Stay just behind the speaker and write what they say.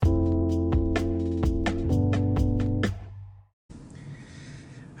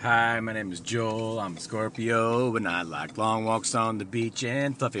Hi, my name is Joel. I'm a Scorpio, and I like long walks on the beach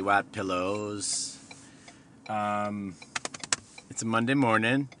and fluffy white pillows. It's a Monday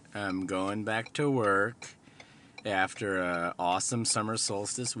morning. I'm going back to work after an awesome summer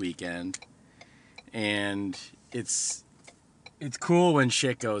solstice weekend, and it's cool when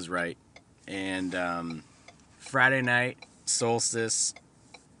shit goes right. And Friday night solstice,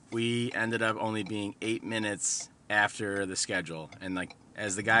 we ended up only being 8 minutes after the schedule, and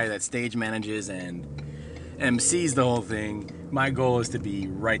as the guy that stage manages and MCs the whole thing, my goal is to be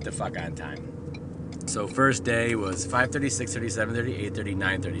right the fuck on time. So first day was 5:30, 6:30, 7:30, 8:30,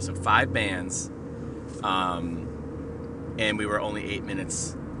 9:30. So 5 bands, and we were only 8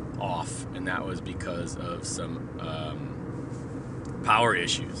 minutes off, and that was because of some power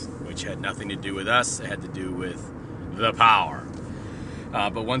issues, which had nothing to do with us. It had to do with the power.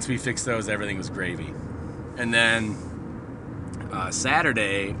 But once we fixed those, everything was gravy. And then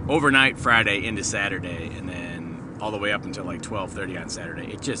Saturday, overnight Friday into Saturday, and then all the way up until like 12:30 on Saturday,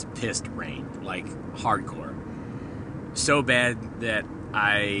 it just pissed rain, like hardcore. So bad that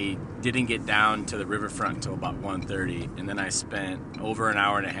I didn't get down to the riverfront until about 1:30, and then I spent over an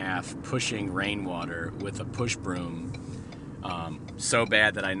hour and a half pushing rainwater with a push broom. So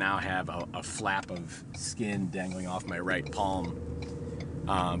bad that I now have a flap of skin dangling off my right palm.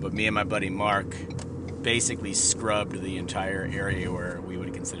 But me and my buddy Mark basically scrubbed the entire area where we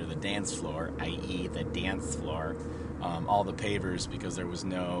would consider the dance floor, i.e. the dance floor, all the pavers, because there was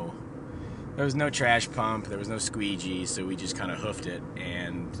no trash pump, there was no squeegee, so we just kind of hoofed it,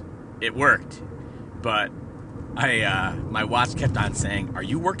 and it worked. But my watch kept on saying, "Are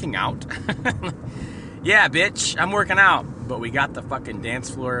you working out?" Yeah, bitch, I'm working out. But we got the fucking dance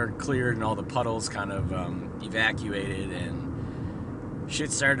floor cleared and all the puddles kind of evacuated, and shit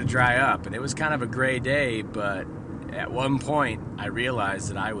started to dry up. And it was kind of a gray day, but at one point I realized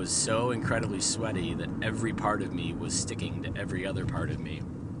that I was so incredibly sweaty that every part of me was sticking to every other part of me.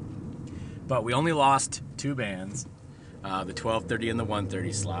 But we only lost 2 bands, the 12:30 and the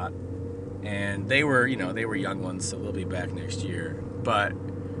 1:30 slot, and they were young ones, so they'll be back next year. But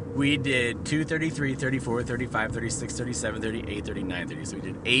we did 2:33, 34, 35, 36, 37, 38, 39, 30. So we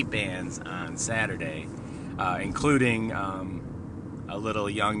did 8 bands on Saturday, including a little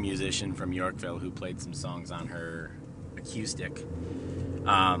young musician from Yorkville who played some songs on her acoustic.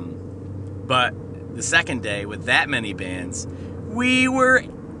 But the second day, with that many bands, we were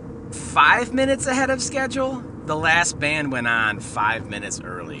 5 minutes ahead of schedule. The last band went on 5 minutes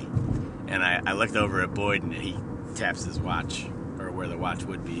early. And I looked over at Boyd, and he taps his watch, or where the watch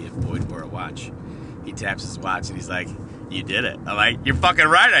would be if Boyd wore a watch. He taps his watch, and he's like, "You did it." I'm like, "You're fucking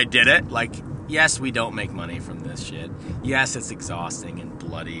right, I did it." Like, yes, we don't make money from this shit. Yes, it's exhausting and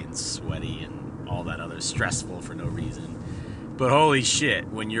bloody and sweaty and all that other stressful for no reason. But holy shit,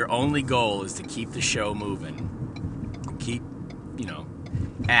 when your only goal is to keep the show moving, keep,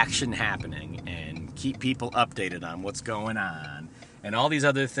 action happening, and keep people updated on what's going on, and all these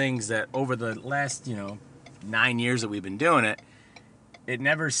other things that over the last, 9 years that we've been doing it, it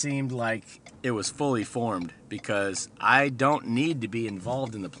never seemed like it was fully formed, because I don't need to be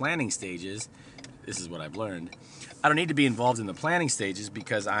involved in the planning stages. This is what I've learned. I don't need to be involved in the planning stages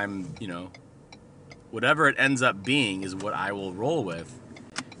because I'm, whatever it ends up being is what I will roll with,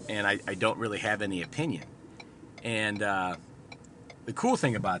 and I don't really have any opinion. And the cool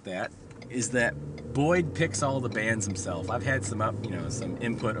thing about that is that Boyd picks all the bands himself. I've had some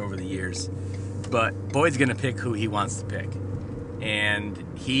input over the years, but Boyd's gonna pick who he wants to pick. And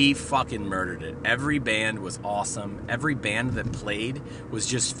he fucking murdered it. Every band was awesome. Every band that played was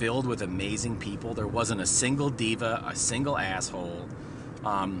just filled with amazing people. There wasn't a single diva, a single asshole.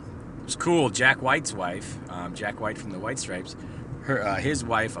 It was cool. Jack White's wife, Jack White from the White Stripes, his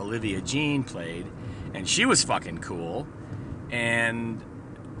wife Olivia Jean played, and she was fucking cool. And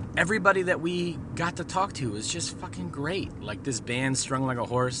everybody that we got to talk to was just fucking great. Like, this band strung like a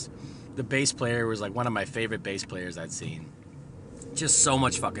horse. The bass player was like one of my favorite bass players I'd seen. Just so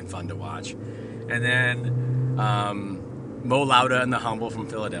much fucking fun to watch. And then Mo Lauda and the Humble from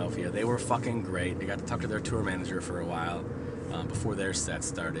Philadelphia, they were fucking great. They got to talk to their tour manager for a while before their set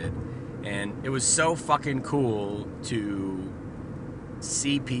started. And it was so fucking cool to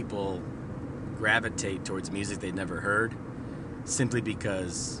see people gravitate towards music they'd never heard, simply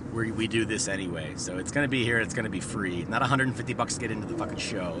because we do this anyway. So it's going to be here, it's going to be free. Not $150 to get into the fucking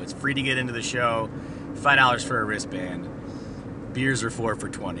show. It's free to get into the show, $5 for a wristband. Beers are 4 for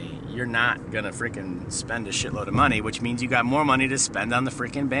 $20. You're not gonna freaking spend a shitload of money, which means you got more money to spend on the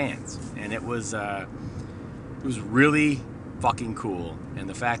freaking bands. And it was really fucking cool. And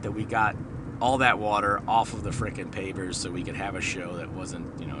the fact that we got all that water off of the frickin' pavers so we could have a show that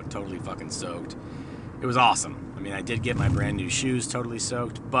wasn't, you know, totally fucking soaked. It was awesome. I mean, I did get my brand new shoes totally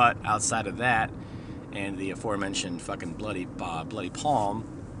soaked, but outside of that and the aforementioned fucking bloody palm,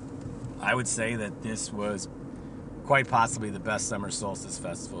 I would say that this was quite possibly the best summer solstice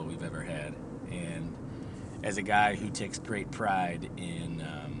festival we've ever had. And as a guy who takes great pride in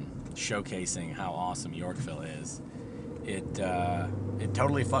showcasing how awesome Yorkville is, it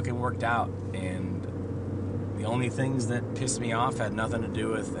totally fucking worked out. And the only things that pissed me off had nothing to do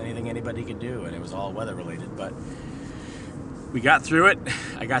with anything anybody could do, and it was all weather related. But we got through it.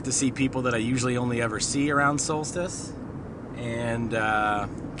 I got to see people that I usually only ever see around solstice, and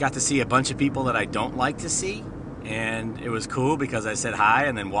got to see a bunch of people that I don't like to see. And it was cool because I said hi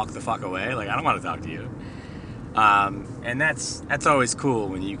and then walked the fuck away. Like, I don't want to talk to you. And that's always cool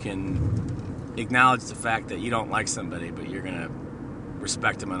when you can acknowledge the fact that you don't like somebody, but you're gonna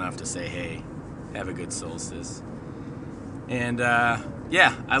respect them enough to say, hey, have a good solstice. And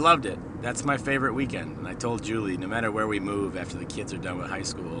yeah, I loved it. That's my favorite weekend. And I told Julie, no matter where we move after the kids are done with high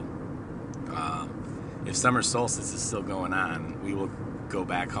school, if summer solstice is still going on, we will go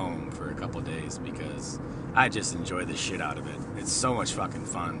back home for a couple of days because I just enjoy the shit out of it. It's so much fucking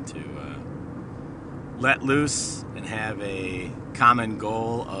fun to let loose and have a common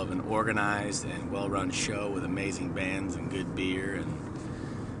goal of an organized and well-run show with amazing bands and good beer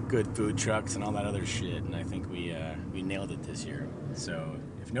and good food trucks and all that other shit. And I think we nailed it this year. So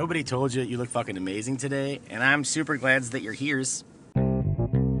if nobody told you, you look fucking amazing today, and I'm super glad that you're here.